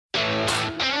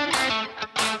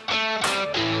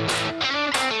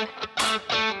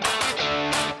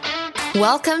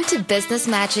Welcome to Business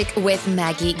Magic with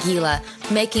Maggie Gila,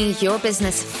 making your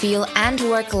business feel and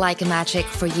work like magic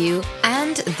for you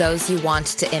and those you want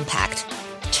to impact.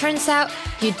 Turns out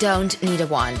you don't need a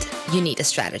wand, you need a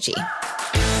strategy.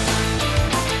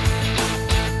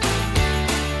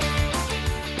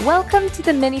 Welcome to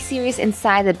the mini-series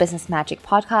inside the Business Magic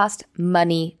podcast,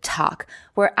 Money Talk,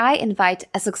 where I invite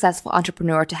a successful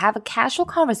entrepreneur to have a casual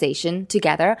conversation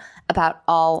together about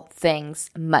all things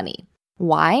money.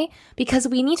 Why? Because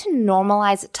we need to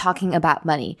normalize talking about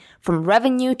money, from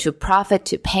revenue to profit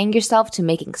to paying yourself to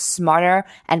making smarter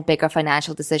and bigger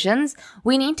financial decisions.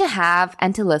 We need to have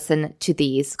and to listen to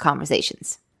these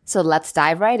conversations. So let's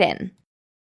dive right in.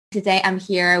 Today, I'm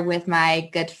here with my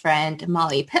good friend,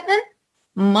 Molly Pittman.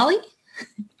 Molly?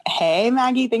 Hey,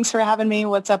 Maggie. Thanks for having me.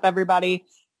 What's up, everybody?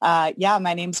 My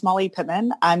name's Molly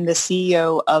Pittman. I'm the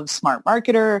CEO of Smart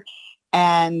Marketer.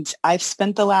 And I've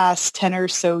spent the last 10 or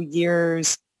so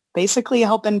years basically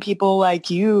helping people like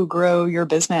you grow your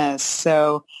business.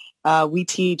 So we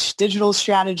teach digital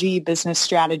strategy, business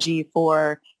strategy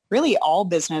for really all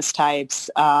business types,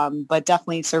 but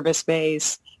definitely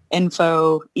service-based,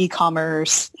 info,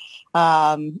 e-commerce,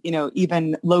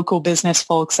 even local business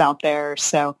folks out there.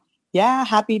 So yeah,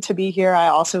 happy to be here. I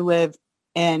also live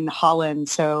in Holland.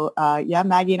 So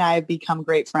Maggie and I have become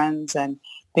great friends, and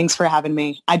thanks for having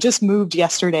me. I just moved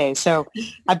yesterday, so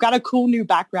I've got a cool new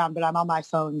background, but I'm on my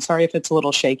phone. Sorry if it's a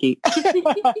little shaky.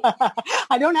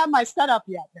 I don't have my setup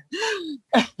yet.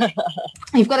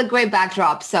 You've got a great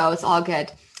backdrop, so it's all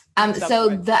good. So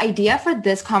the idea for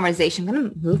this conversation, I'm going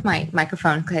to move my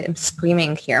microphone because I'm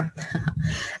screaming here.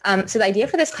 So the idea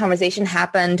for this conversation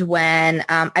happened when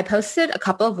I posted a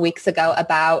couple of weeks ago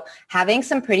about having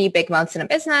some pretty big months in a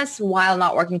business while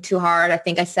not working too hard. I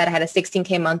think I said I had a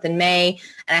 16K month in May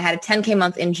and I had a 10K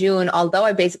month in June. Although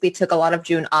I basically took a lot of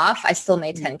June off, I still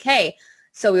made 10K.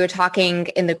 So we were talking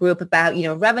in the group about,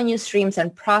 revenue streams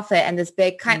and profit and this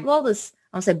big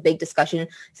I won't say big discussion.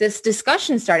 This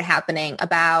discussion started happening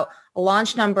about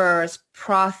launch numbers,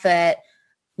 profit,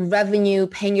 revenue,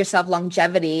 paying yourself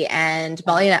longevity. And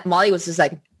Molly was just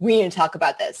like, we need to talk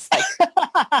about this. Like,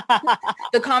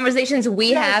 the conversations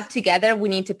we have together, we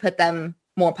need to put them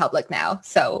more public now.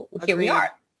 So here we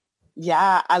are.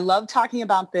 Yeah, I love talking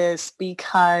about this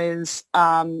because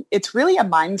it's really a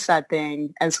mindset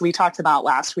thing, as we talked about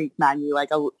last week, Maggie,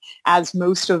 as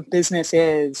most of business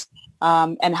is.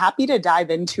 And happy to dive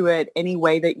into it any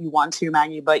way that you want to,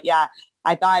 Maggie. But yeah,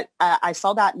 I thought I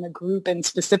saw that in the group, and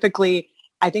specifically,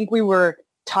 I think we were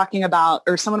talking about,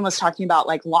 or someone was talking about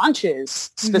like launches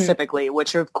specifically,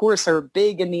 which of course are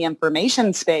big in the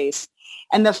information space.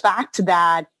 And the fact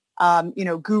that,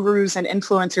 gurus and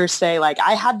influencers say like,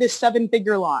 I had this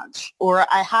 7-figure launch or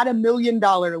I had $1 million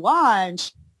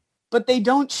launch, but they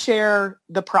don't share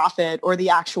the profit or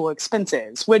the actual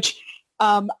expenses, which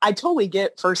I totally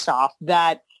get, first off,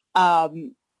 that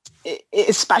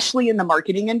especially in the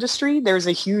marketing industry, there's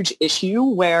a huge issue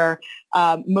where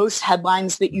most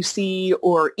headlines that you see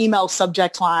or email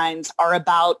subject lines are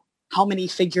about how many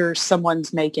figures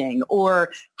someone's making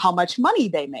or how much money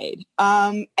they made.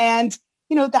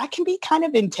 That can be kind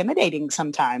of intimidating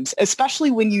sometimes,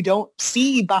 especially when you don't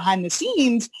see behind the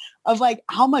scenes of like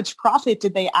how much profit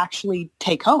did they actually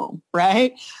take home,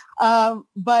 right?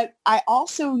 But I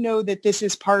also know that this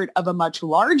is part of a much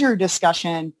larger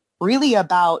discussion really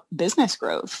about business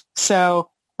growth. So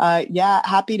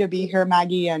happy to be here,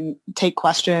 Maggie, and take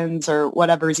questions or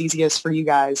whatever is easiest for you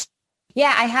guys.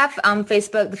 Yeah, I have the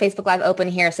Facebook Live open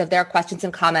here. So if there are questions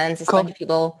and comments, there's a bunch of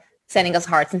people sending us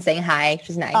hearts and saying hi, which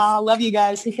is nice. Love you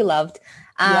guys. If you loved.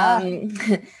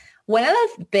 One of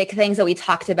the big things that we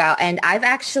talked about, and I've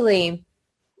actually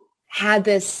had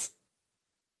this,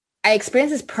 I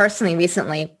experienced this personally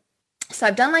recently. So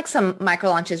I've done like some micro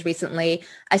launches recently.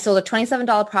 I sold a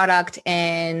 $27 product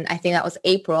in, I think that was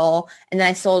April. And then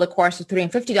I sold a course for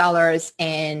 $350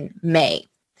 in May.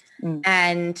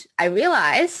 And I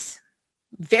realized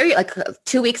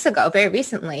 2 weeks ago, very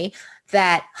recently,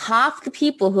 that half the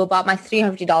people who bought my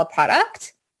 $350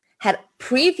 product had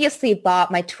previously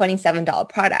bought my $27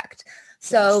 product.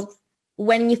 So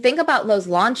when you think about those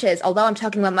launches, although I'm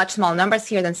talking about much smaller numbers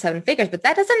here than 7 figures, but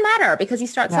that doesn't matter because you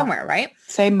start somewhere, right?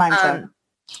 Same mindset.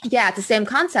 It's the same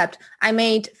concept. I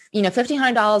made,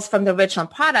 $1,500 from the original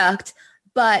product,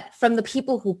 but from the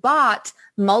people who bought,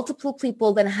 multiple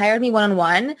people then hired me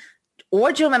one-on-one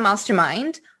or joined my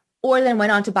mastermind or then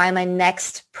went on to buy my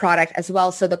next product as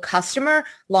well. So the customer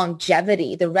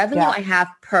longevity, the revenue I have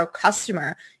per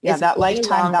customer is that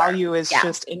lifetime longer. value is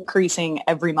just increasing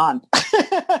every month. Do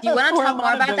you want to talk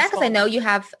more about that? Because I know you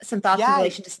have some thoughts in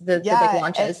relation to the big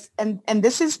launches. And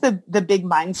this is the big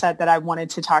mindset that I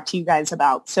wanted to talk to you guys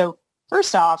about. So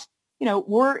first off,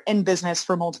 we're in business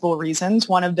for multiple reasons,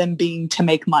 one of them being to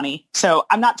make money. So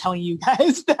I'm not telling you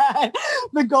guys that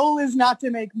the goal is not to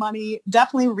make money.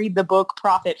 Definitely read the book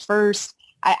Profit First.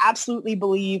 I absolutely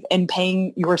believe in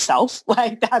paying yourself.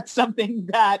 Like that's something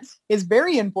that is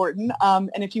very important.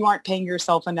 And if you aren't paying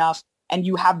yourself enough and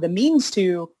you have the means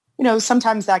to,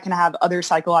 sometimes that can have other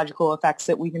psychological effects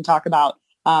that we can talk about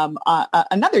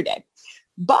another day.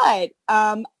 But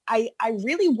I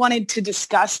really wanted to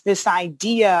discuss this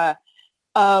idea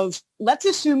of, let's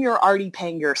assume you're already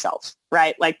paying yourself,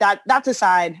 right? Like that's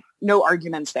aside, no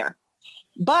arguments there.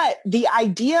 But the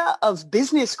idea of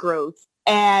business growth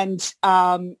and,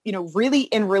 really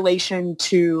in relation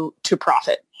to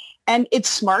profit. And it's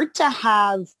smart to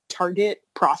have target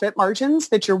profit margins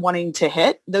that you're wanting to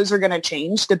hit. Those are going to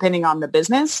change depending on the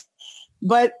business.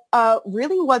 But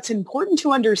really what's important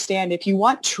to understand if you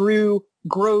want true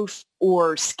growth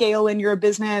or scale in your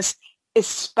business,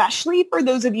 especially for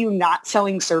those of you not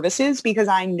selling services, because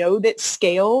I know that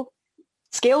scale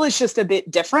is just a bit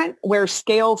different, where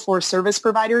scale for service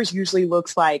providers usually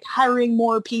looks like hiring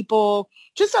more people,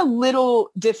 just a little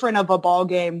different of a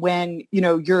ballgame when,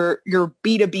 you're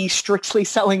B2B strictly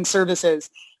selling services.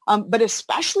 But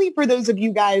especially for those of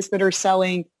you guys that are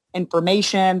selling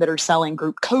information, that are selling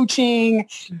group coaching,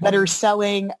 that are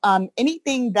selling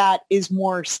anything that is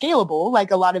more scalable,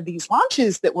 like a lot of these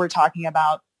launches that we're talking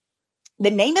about, the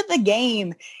name of the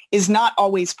game is not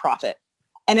always profit.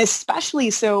 And especially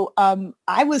so,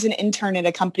 I was an intern at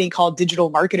a company called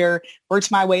Digital Marketer, worked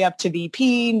my way up to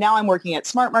VP. Now I'm working at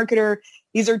Smart Marketer.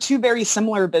 These are two very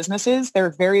similar businesses.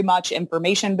 They're very much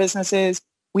information businesses.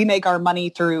 We make our money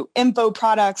through info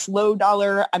products, low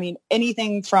dollar. I mean,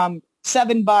 anything from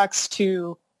 $7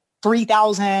 to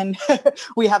 3,000.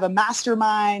 We have a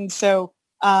mastermind. So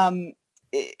I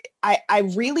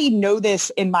really know this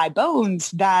in my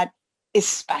bones that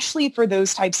especially for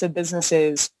those types of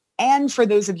businesses and for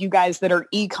those of you guys that are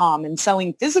e-com and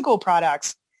selling physical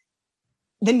products,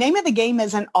 the name of the game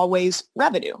isn't always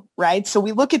revenue, right? So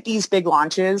we look at these big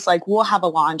launches, like we'll have a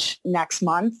launch next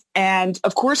month. And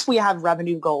of course we have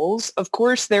revenue goals. Of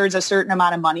course, there's a certain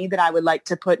amount of money that I would like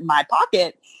to put in my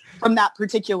pocket from that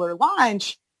particular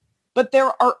launch. But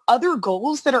there are other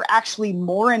goals that are actually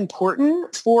more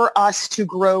important for us to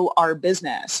grow our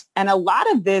business. And a lot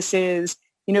of this is,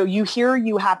 you hear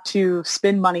you have to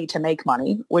spend money to make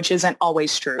money, which isn't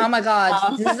always true. Oh my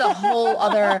God. This is a whole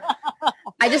other,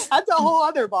 that's a whole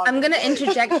other ball. I'm going to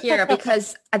interject here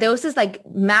because there was this like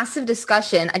massive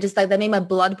discussion. That made my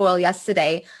blood boil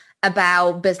yesterday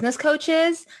about business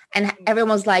coaches. And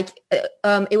everyone was like,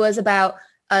 it was about,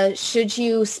 should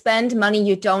you spend money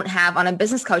you don't have on a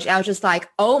business coach? I was just like,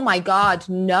 oh my God,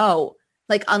 no.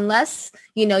 Like, unless,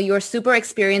 you're a super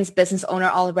experienced business owner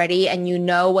already and you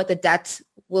know what the debt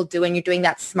will do and you're doing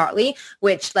that smartly,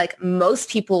 which like most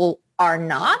people are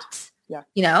not,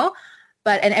 and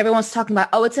everyone's talking about,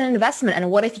 oh, it's an investment. And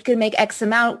what if you could make X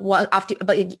amount?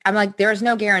 But I'm like, there's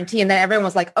no guarantee. And then everyone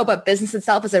was like, oh, but business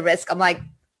itself is a risk. I'm like,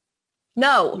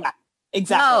 no. Yeah,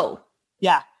 exactly. No.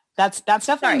 Yeah. That's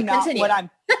definitely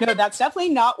that's definitely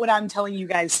not what I'm telling you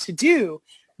guys to do.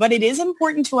 But it is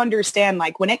important to understand,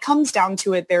 like when it comes down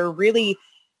to it, there are really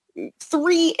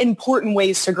 3 important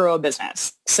ways to grow a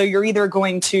business. So you're either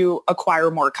going to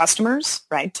acquire more customers,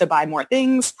 right, to buy more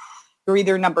things. You're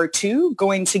either number 2,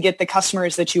 going to get the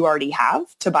customers that you already have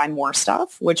to buy more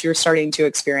stuff, which you're starting to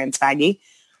experience, Maggie,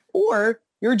 or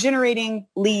you're generating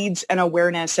leads and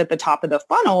awareness at the top of the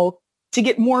funnel to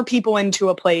get more people into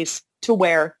a place to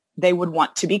where they would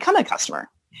want to become a customer.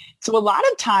 So a lot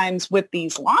of times with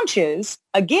these launches,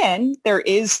 again, there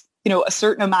is, a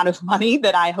certain amount of money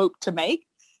that I hope to make,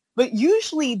 but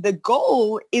usually the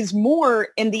goal is more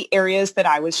in the areas that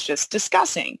I was just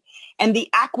discussing and the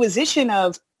acquisition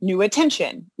of new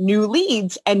attention, new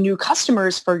leads, and new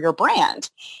customers for your brand.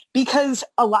 Because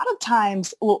a lot of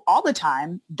times, well, all the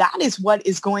time, that is what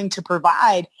is going to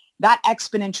provide that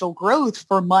exponential growth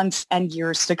for months and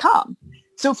years to come.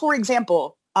 So for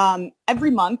example,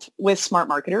 every month with Smart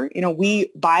Marketer,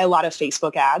 we buy a lot of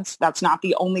Facebook ads. That's not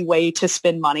the only way to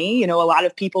spend money. A lot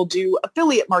of people do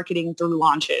affiliate marketing through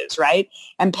launches, right?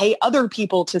 And pay other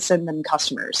people to send them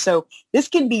customers. So this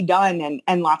can be done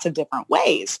in lots of different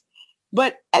ways.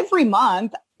 But every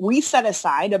month we set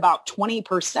aside about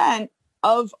 20%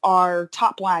 of our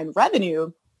top line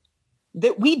revenue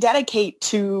that we dedicate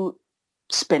to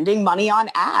spending money on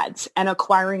ads and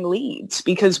acquiring leads,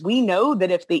 because we know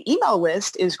that if the email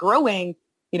list is growing,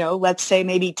 let's say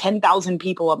maybe 10,000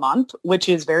 people a month, which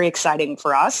is very exciting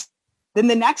for us, then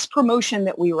the next promotion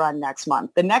that we run next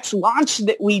month, the next launch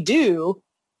that we do,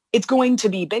 it's going to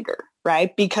be bigger,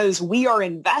 right? Because we are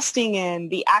investing in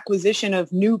the acquisition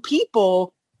of new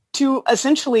people to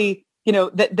essentially,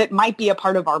 that might be a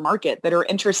part of our market that are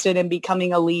interested in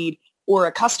becoming a lead or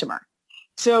a customer.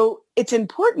 So it's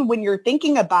important when you're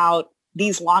thinking about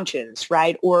these launches,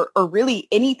 right? Or really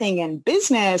anything in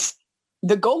business,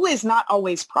 the goal is not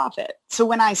always profit. So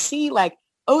when I see like,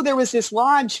 oh, there was this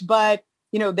launch, but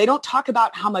they don't talk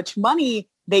about how much money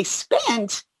they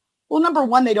spent. Well, number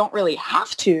one, they don't really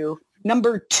have to.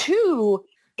 Number two,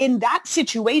 in that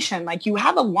situation, like you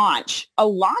have a launch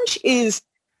is,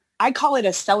 I call it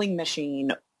a selling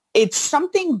machine. It's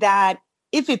something that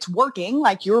if it's working,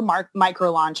 like your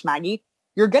micro launch, Maggie,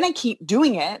 you're going to keep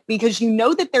doing it because you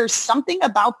know that there's something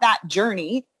about that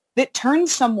journey that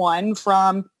turns someone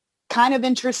from kind of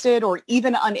interested or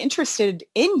even uninterested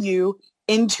in you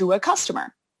into a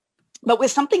customer. But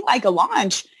with something like a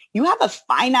launch, you have a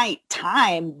finite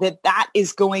time that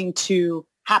is going to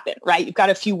happen, right? You've got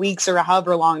a few weeks or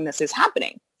however long this is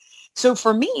happening. So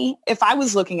for me, if I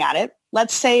was looking at it,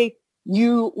 let's say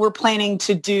you were planning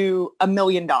to do $1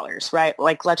 million, right?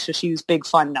 Like, let's just use big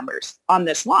fun numbers on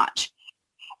this launch.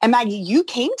 And Maggie, you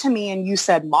came to me and you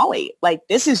said, Molly, like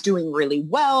this is doing really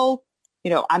well.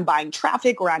 I'm buying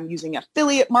traffic or I'm using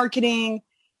affiliate marketing.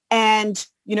 And,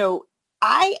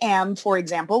 I am, for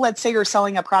example, let's say you're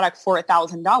selling a product for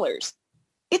 $1,000.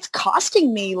 It's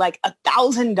costing me like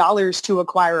 $1,000 to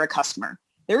acquire a customer.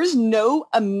 There is no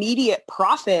immediate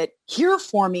profit here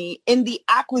for me in the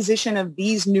acquisition of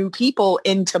these new people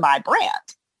into my brand.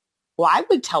 Well, I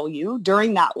would tell you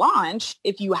during that launch,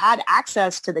 if you had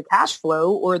access to the cash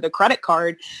flow or the credit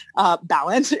card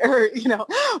balance or,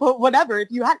 whatever, if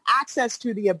you had access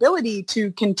to the ability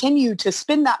to continue to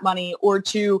spend that money or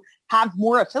to have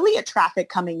more affiliate traffic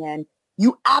coming in,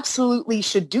 you absolutely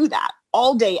should do that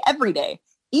all day, every day.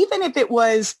 Even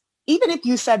if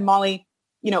you said, Molly,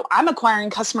 I'm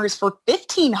acquiring customers for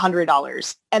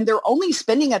 $1,500 and they're only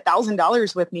spending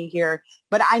 $1,000 with me here,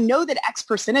 but I know that X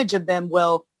percentage of them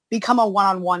will become a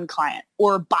one-on-one client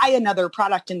or buy another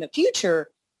product in the future.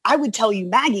 I would tell you,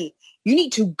 Maggie, you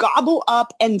need to gobble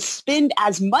up and spend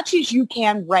as much as you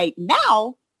can right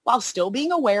now while still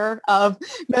being aware of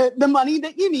the money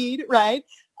that you need, right?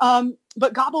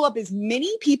 But gobble up as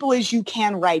many people as you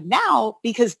can right now,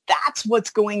 because that's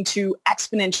what's going to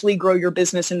exponentially grow your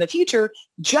business in the future,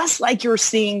 just like you're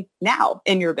seeing now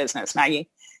in your business, Maggie.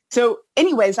 So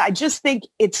anyways, I just think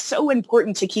it's so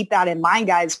important to keep that in mind,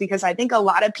 guys, because I think a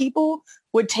lot of people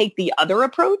would take the other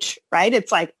approach, right?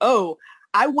 It's like, oh,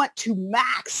 I want to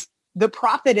max the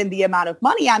profit and the amount of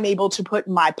money I'm able to put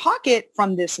in my pocket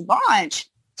from this launch.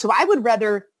 So I would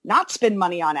rather not spend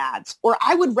money on ads, or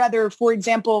I would rather, for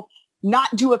example,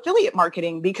 not do affiliate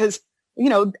marketing because,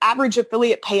 average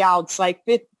affiliate payouts like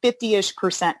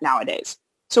 50-ish% nowadays.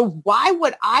 So why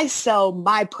would I sell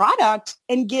my product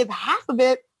and give half of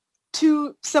it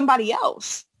to somebody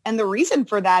else? And the reason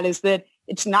for that is that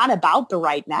it's not about the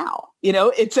right now.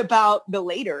 It's about the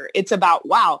later. It's about,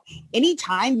 wow,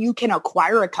 anytime you can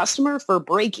acquire a customer for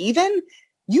break even,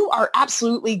 you are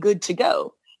absolutely good to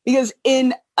go. Because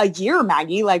in a year,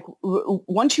 Maggie, like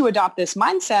once you adopt this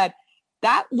mindset,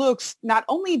 that looks, not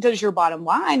only does your bottom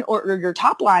line or your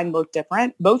top line look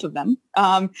different, both of them,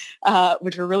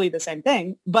 which are really the same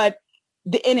thing. But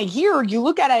in a year, you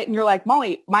look at it and you're like,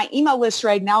 Molly, my email list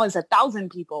right now is 1,000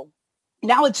 people.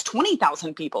 Now it's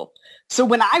 20,000 people. So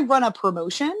when I run a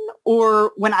promotion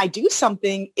or when I do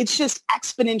something, it's just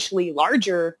exponentially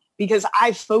larger because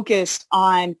I've focused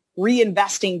on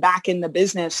reinvesting back in the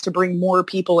business to bring more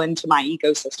people into my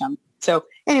ecosystem. So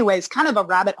anyways, kind of a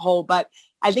rabbit hole, but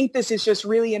I think this is just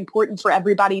really important for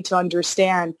everybody to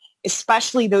understand,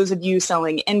 especially those of you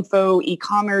selling info,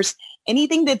 e-commerce,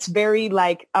 anything that's very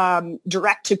like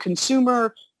direct to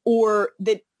consumer, or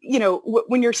that,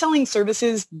 when you're selling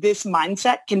services, this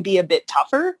mindset can be a bit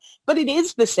tougher, but it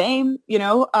is the same.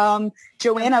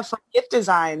 Joanna from Gift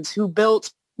Designs, who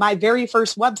built my very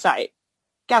first website,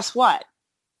 guess what?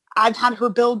 I've had her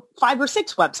build 5 or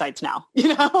 6 websites now,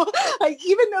 like,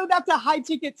 even though that's a high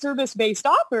ticket service based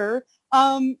offer,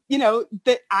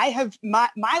 that I have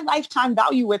my lifetime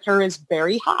value with her is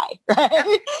very high.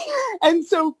 Right. And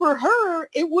so for her,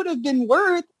 it would have been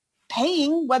worth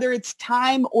paying, whether it's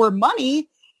time or money,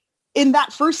 in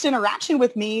that first interaction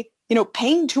with me,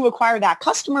 paying to acquire that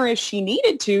customer if she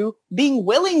needed to, being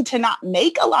willing to not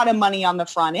make a lot of money on the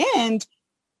front end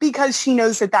because she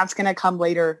knows that that's going to come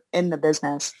later in the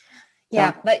business.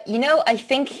 Yeah, but I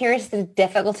think here's the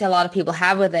difficulty a lot of people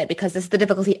have with it, because this is the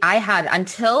difficulty I had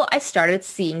until I started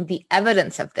seeing the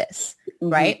evidence of this,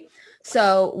 right?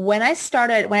 So when I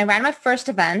ran my first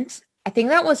event, I think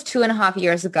that was 2.5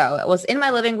 years ago. It was in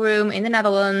my living room in the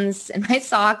Netherlands in my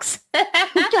socks.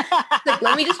 Like,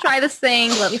 let me just try this thing.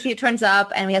 Let me see if it turns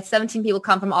up. And we had 17 people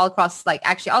come from all across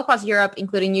Europe,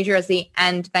 including New Jersey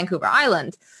and Vancouver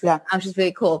Island. Yeah. Which is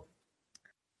really cool.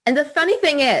 And the funny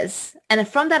thing is, and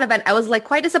from that event, I was like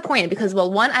quite disappointed because,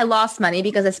 well, one, I lost money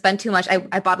because I spent too much.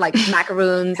 I bought like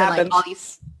macaroons and like all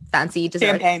these fancy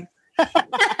desserts. Champagne.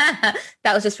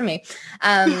 That was just for me.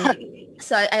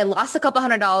 So I lost a couple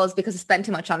 $100 because I spent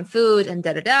too much on food and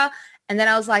da-da-da. And then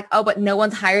I was like, oh, but no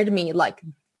one's hired me like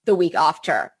the week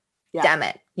after. Yeah. Damn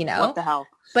it, What the hell?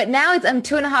 But now I'm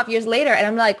 2.5 years later and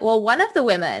I'm like, well, one of the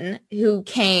women who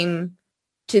came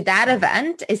to that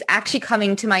event is actually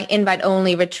coming to my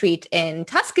invite-only retreat in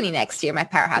Tuscany next year, my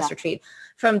Powerhouse retreat.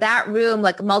 From that room,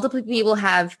 like multiple people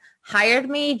have hired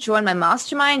me, joined my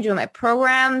mastermind, joined my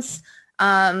programs.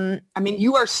 I mean,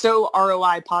 you are so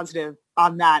ROI positive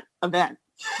on that event.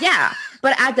 Yeah.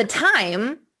 But at the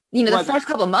time, the first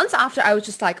couple of months after, I was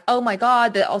just like, oh my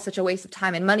God, they're all such a waste of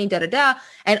time and money, da-da-da.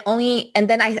 And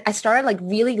then I started like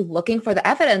really looking for the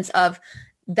evidence of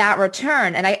that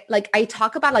return. And I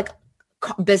talk about like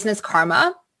business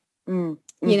karma,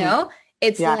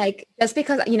 it's like, just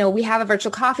because, we have a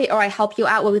virtual coffee or I help you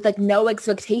out with like no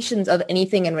expectations of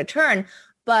anything in return.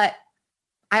 But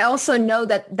I also know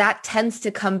that tends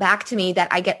to come back to me, that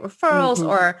I get referrals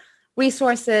or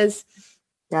resources.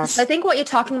 Yes. So I think what you're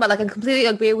talking about, like, I completely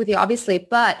agree with you, obviously,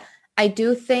 but I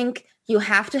do think you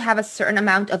have to have a certain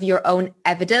amount of your own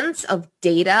evidence, of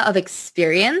data, of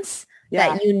experience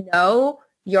that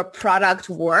your product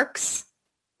works.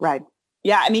 Right.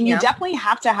 Yeah. I mean, you definitely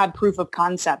have to have proof of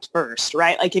concept first,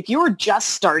 right? Like if you're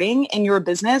just starting in your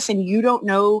business and you don't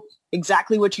know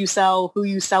exactly what you sell, who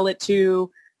you sell it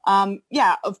to,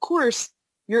 of course,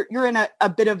 you're in a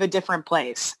bit of a different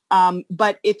place.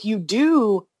 But if you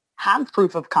do have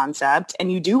proof of concept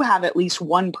and you do have at least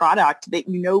one product that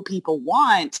people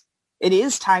want, it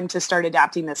is time to start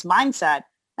adapting this mindset.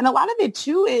 And a lot of it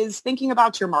too is thinking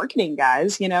about your marketing,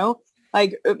 guys,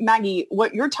 like Maggie,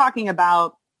 what you're talking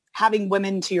about, having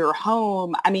women to your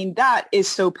home. I mean, that is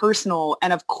so personal.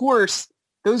 And of course,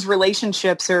 those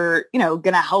relationships are, going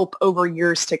to help over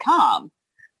years to come.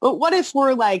 But what if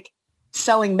we're like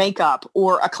selling makeup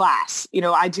or a class?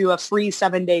 I do a free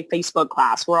 7-day Facebook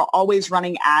class. We're always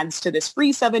running ads to this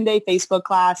free 7-day Facebook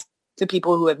class to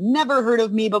people who have never heard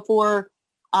of me before.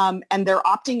 And they're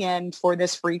opting in for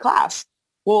this free class.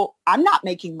 Well, I'm not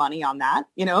making money on that.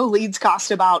 Leads cost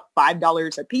about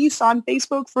 $5 a piece on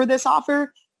Facebook for this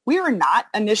offer. We are not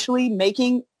initially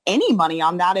making any money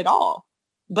on that at all.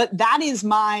 But that is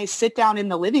my sit down in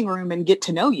the living room and get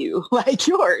to know you, like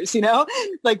yours,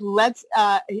 like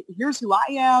here's who I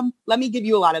am. Let me give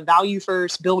you a lot of value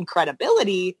first, build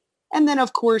credibility. And then,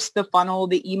 of course, the funnel,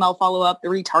 the email follow-up, the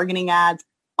retargeting ads,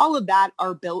 all of that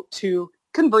are built to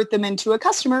convert them into a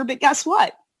customer. But guess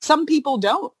what? Some people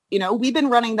don't. We've been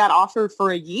running that offer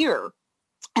for a year.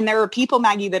 And there are people,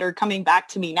 Maggie, that are coming back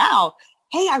to me now.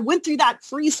 Hey, I went through that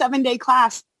free 7-day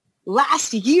class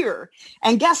last year.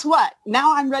 And guess what?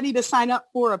 Now I'm ready to sign up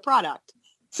for a product.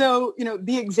 So,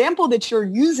 the example that you're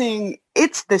using,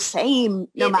 it's the same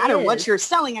no matter what you're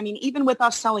selling. I mean, even with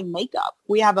us selling makeup,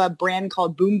 we have a brand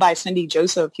called Boom by Cindy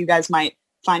Joseph you guys might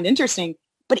find interesting.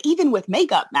 But even with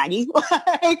makeup, Maggie,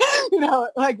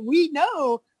 like we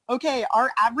know, okay,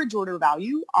 our average order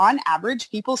value, on average,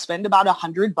 people spend about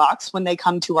 $100 when they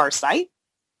come to our site.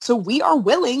 So we are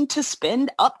willing to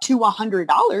spend up to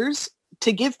 $100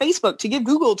 to give Facebook, to give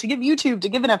Google, to give YouTube, to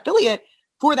give an affiliate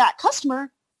for that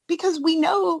customer, because we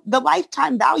know the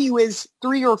lifetime value is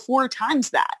 3 or 4 times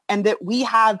that, and that we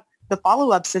have the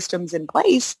follow-up systems in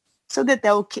place so that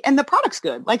and the product's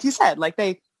good. Like you said, like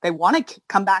they want to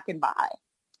come back and buy.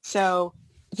 So,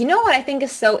 what I think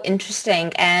is so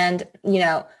interesting and,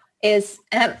 is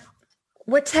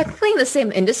we're technically in the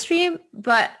same industry,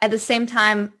 but at the same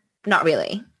time, not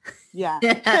really. Yeah,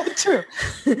 true.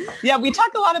 Yeah, we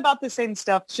talk a lot about the same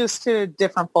stuff, just to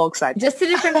different folks. Just to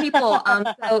different people.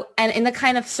 And in the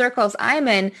kind of circles I'm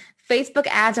in, Facebook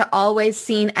ads are always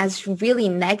seen as really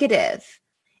negative.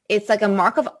 It's like a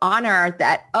mark of honor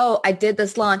that, I did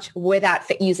this launch without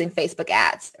using Facebook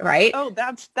ads, right? Oh,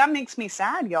 that makes me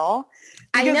sad, y'all.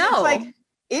 Because I know. It's like,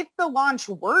 if the launch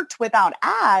worked without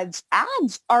ads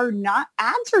are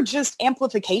just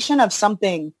amplification of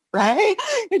something, right?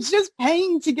 It's just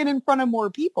paying to get in front of more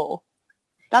people.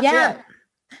 That's it.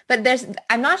 But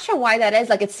I'm not sure why that is.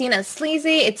 Like, it's seen as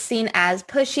sleazy. It's seen as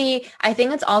pushy. I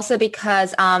think it's also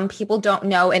because people don't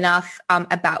know enough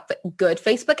about good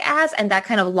Facebook ads and that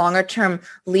kind of longer term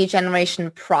lead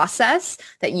generation process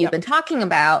that you've been talking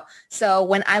about. So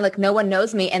when no one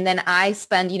knows me and then I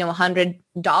spend,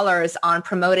 $100 on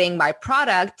promoting my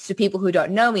product to people who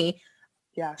don't know me.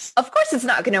 Yes. Of course it's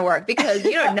not going to work because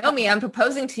you don't know me. I'm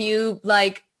proposing to you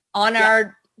like on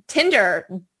our Tinder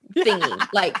thingy,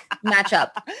 like match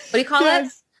up. What do you call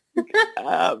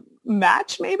it?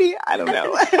 Match, maybe? I don't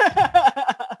know.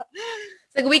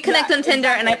 It's like we connect on Tinder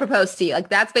and I propose to you. Like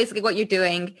that's basically what you're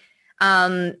doing.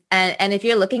 And if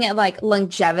you're looking at like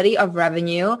longevity of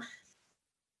revenue,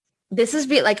 this is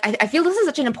I feel this is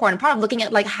such an important part of looking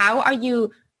at like how are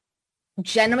you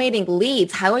generating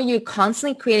leads? How are you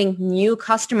constantly creating new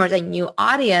customers and new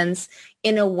audience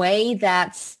in a way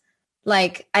that's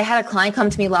like, I had a client come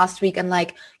to me last week and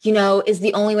like, is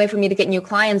the only way for me to get new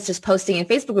clients just posting in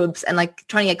Facebook groups and like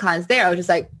trying to get clients there? I was just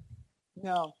like,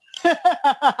 no.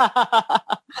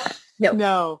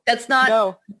 No. That's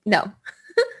not, no.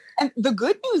 And the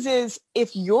good news is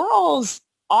if your all's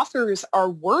offers are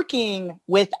working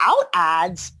without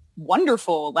ads,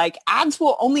 wonderful. Like ads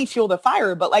will only fuel the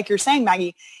fire. But like you're saying,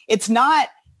 Maggie, it's not,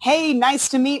 hey, nice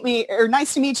to meet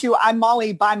you. I'm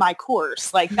Molly, buy my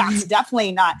course. Like that's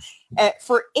definitely not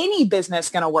for any business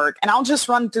going to work. And I'll just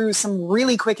run through some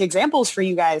really quick examples for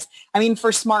you guys. I mean,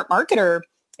 for Smart Marketer,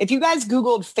 if you guys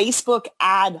Googled Facebook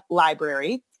ad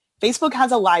library, Facebook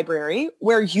has a library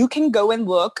where you can go and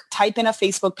type in a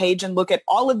Facebook page and look at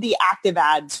all of the active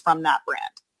ads from that brand.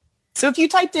 So if you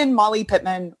typed in Molly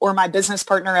Pittman or my business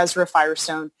partner Ezra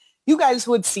Firestone, you guys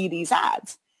would see these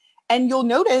ads. And you'll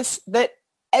notice that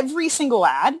every single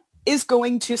ad is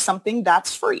going to something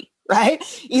that's free, right?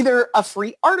 Either a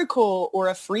free article or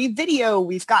a free video.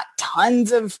 We've got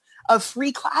tons of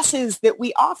free classes that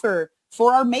we offer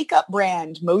for our makeup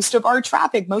brand. Most of our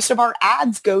traffic, most of our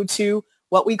ads go to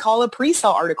what we call a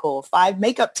pre-sale article, 5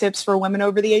 makeup tips for women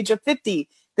over the age of 50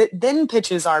 that then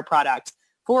pitches our product.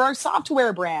 For our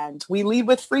software brand, we lead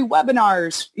with free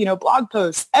webinars, blog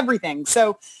posts, everything.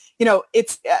 So,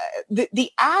 it's the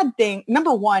ad thing.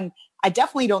 Number one, I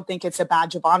definitely don't think it's a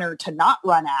badge of honor to not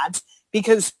run ads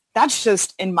because that's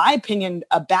just, in my opinion,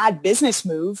 a bad business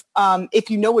move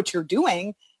if you know what you're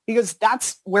doing, because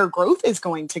that's where growth is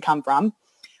going to come from.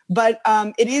 But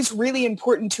it is really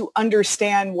important to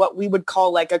understand what we would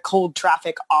call like a cold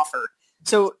traffic offer.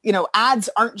 So,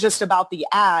 ads aren't just about the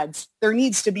ads. There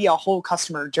needs to be a whole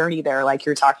customer journey there, like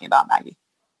you're talking about, Maggie.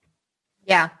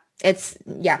 Yeah,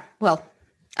 well,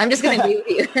 I'm just going to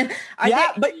agree with you.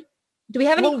 But do we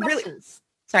have any questions? Really,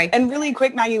 sorry. And really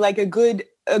quick, Maggie, like a good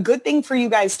thing for you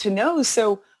guys to know.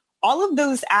 So all of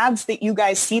those ads that you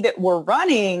guys see that we're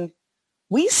running,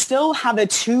 we still have a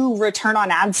 2 return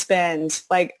on ad spend.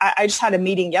 Like I just had a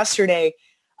meeting yesterday.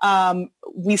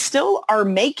 We still are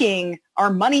making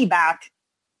our money back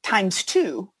times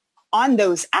 2 on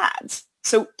those ads.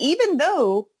 So even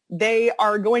though they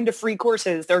are going to free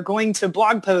courses, they're going to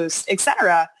blog posts,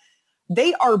 etc.,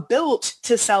 they are built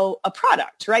to sell a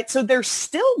product, right? So they're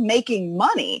still making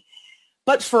money.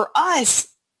 But for us,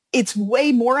 it's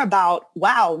way more about,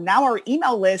 wow, now our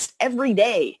email list every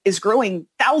day is growing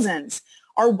thousands.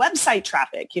 Our website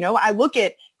traffic, I look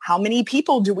at how many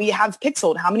people do we have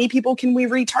pixeled? How many people can we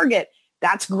retarget?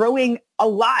 That's growing a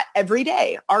lot every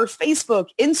day. Our Facebook,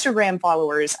 Instagram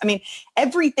followers, I mean,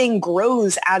 everything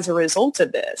grows as a result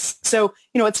of this. So,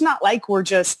 it's not like we're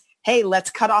just, hey, let's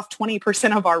cut off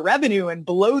 20% of our revenue and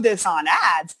blow this on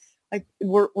ads. Like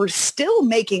we're still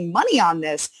making money on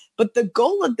this, but the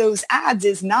goal of those ads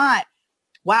is not,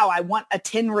 wow, I want a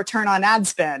 10 return on ad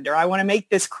spend, or I want to make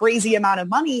this crazy amount of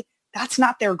money. That's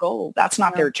not their goal. That's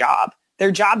not their job.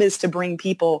 Their job is to bring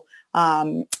people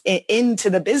into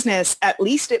the business, at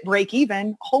least at break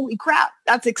even. Holy crap,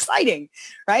 that's exciting,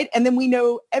 right? And then we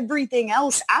know everything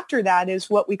else after that is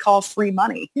what we call free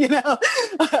money,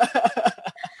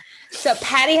 So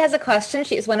Patty has a question.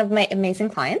 She is one of my amazing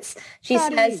clients. She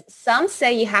says, some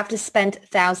say you have to spend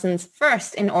thousands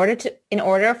first in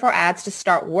order for ads to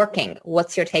start working.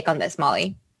 What's your take on this,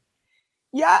 Molly?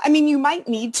 Yeah, I mean, you might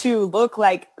need to look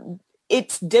like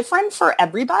it's different for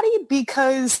everybody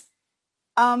because,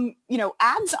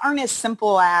 ads aren't as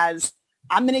simple as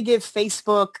I'm going to give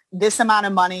Facebook this amount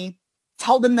of money,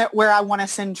 tell them that where I want to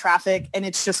send traffic, and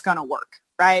it's just going to work,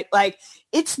 right? Like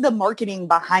it's the marketing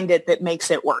behind it that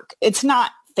makes it work. It's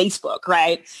not Facebook,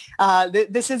 right?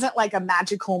 This isn't like a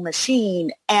magical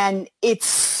machine, and it's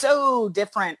so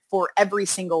different for every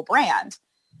single brand.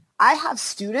 I have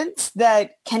students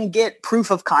that can get proof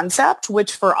of concept,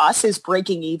 which for us is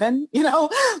breaking even,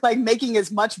 like making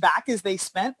as much back as they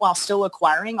spent while still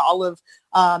acquiring all of,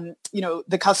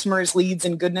 the customers' leads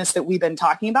and goodness that we've been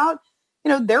talking about.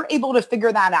 They're able to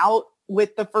figure that out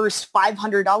with the first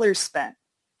 $500 spent.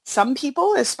 Some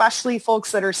people, especially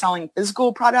folks that are selling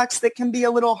physical products that can be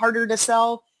a little harder to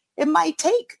sell, it might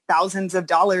take thousands of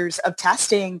dollars of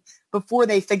testing before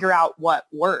they figure out what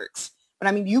works. But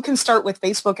I mean, you can start with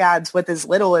Facebook ads with as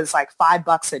little as like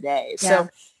 $5 a day. Yeah.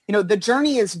 So, the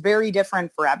journey is very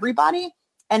different for everybody.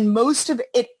 And most of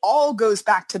it all goes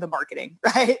back to the marketing,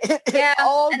 right? It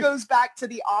all goes back to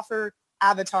the offer,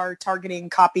 avatar, targeting,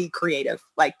 copy, creative.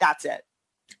 Like that's it.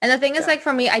 And the thing is, like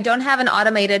for me, I don't have an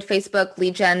automated Facebook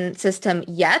lead gen system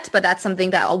yet, but that's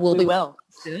something that we will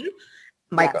soon.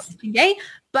 Yay.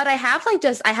 But I have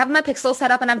I have my pixel set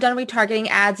up and I've done retargeting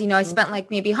ads. I spent like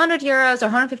maybe 100 euros or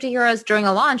 150 euros during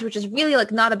a launch, which is really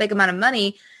like not a big amount of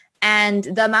money. And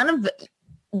the amount of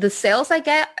the sales I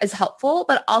get is helpful,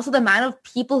 but also the amount of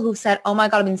people who said, oh my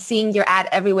God, I've been seeing your ad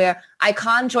everywhere. I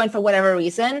can't join for whatever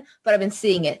reason, but I've been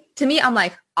seeing it. To me, I'm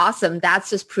like, awesome. That's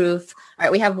just proof. All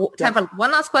right. We have time for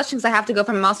one last question because I have to go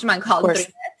from a mastermind call in 3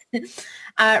 minutes.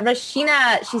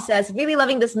 Rashina, she says, really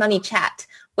loving this money chat.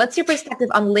 What's your perspective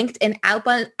on LinkedIn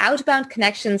outbound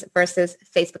connections versus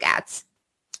Facebook ads?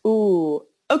 Ooh,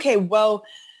 okay. Well,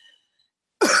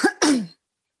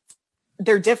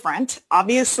 they're different.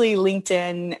 Obviously,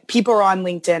 people are on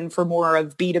LinkedIn for more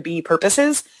of B2B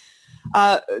purposes.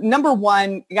 Number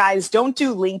one, guys, don't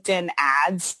do LinkedIn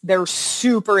ads. They're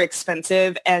super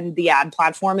expensive and the ad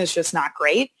platform is just not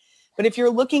great. But if you're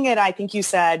looking at, I think you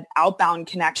said outbound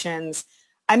connections,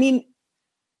 I mean,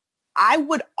 I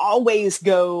would always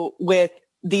go with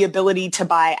the ability to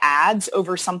buy ads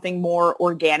over something more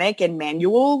organic and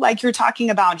manual like you're talking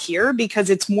about here because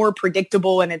it's more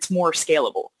predictable and it's more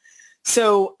scalable.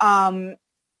 So,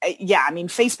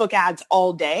 Facebook ads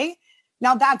all day.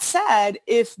 Now, that said,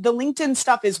 if the LinkedIn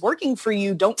stuff is working for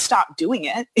you, don't stop doing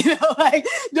it.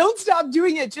 Don't stop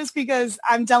doing it just because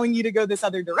I'm telling you to go this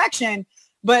other direction.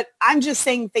 But I'm just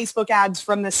saying Facebook ads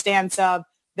from the stance of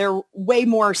they're way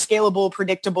more scalable,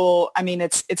 predictable. I mean,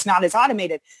 it's not as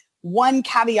automated. One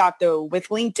caveat, though, with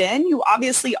LinkedIn, you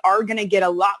obviously are going to get a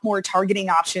lot more targeting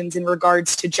options in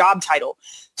regards to job title.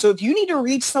 So if you need to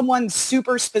reach someone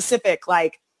super specific,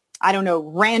 like, I don't know,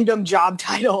 random job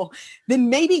title, then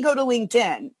maybe go to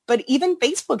LinkedIn. But even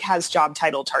Facebook has job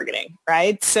title targeting,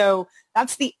 right? So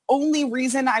that's the only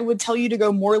reason I would tell you to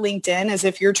go more LinkedIn is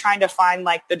if you're trying to find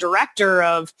like the director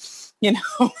of,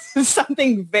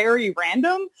 something very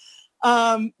random.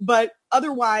 But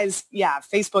otherwise,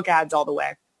 Facebook ads all the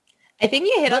way. I think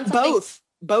you hit on something.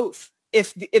 Both.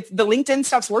 If the LinkedIn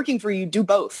stuff's working for you, do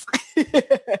both.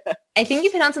 I think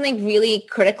you've hit on something really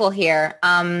critical here.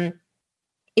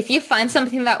 If you find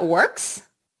something that works,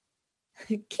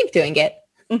 keep doing it.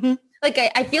 Mm-hmm. Like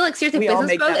I feel like seriously,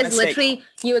 business growth is literally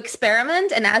you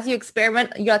experiment, and as you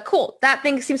experiment, you're like, cool, that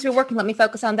thing seems to be working. Let me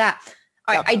focus on that.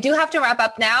 All right, I do have to wrap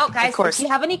up now, guys. If you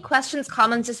have any questions,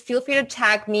 comments, just feel free to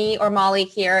tag me or Molly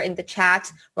here in the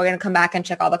chat. We're going to come back and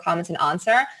check all the comments and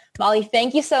answer. Molly,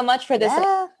 thank you so much for this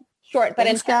short but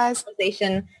intense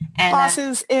conversation. And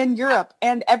bosses in Europe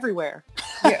and everywhere.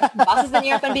 Bosses in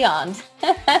Europe and beyond.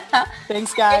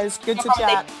 Thanks, guys. Good to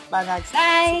chat. Bye, Max.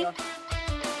 Bye.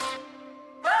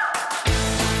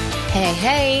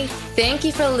 Hey, thank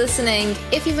you for listening.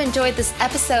 If you've enjoyed this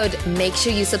episode, make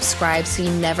sure you subscribe so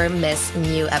you never miss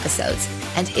new episodes.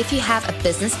 And if you have a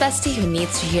business bestie who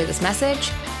needs to hear this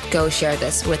message, go share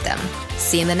this with them.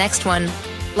 See you in the next one.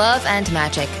 Love and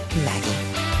magic, Maggie.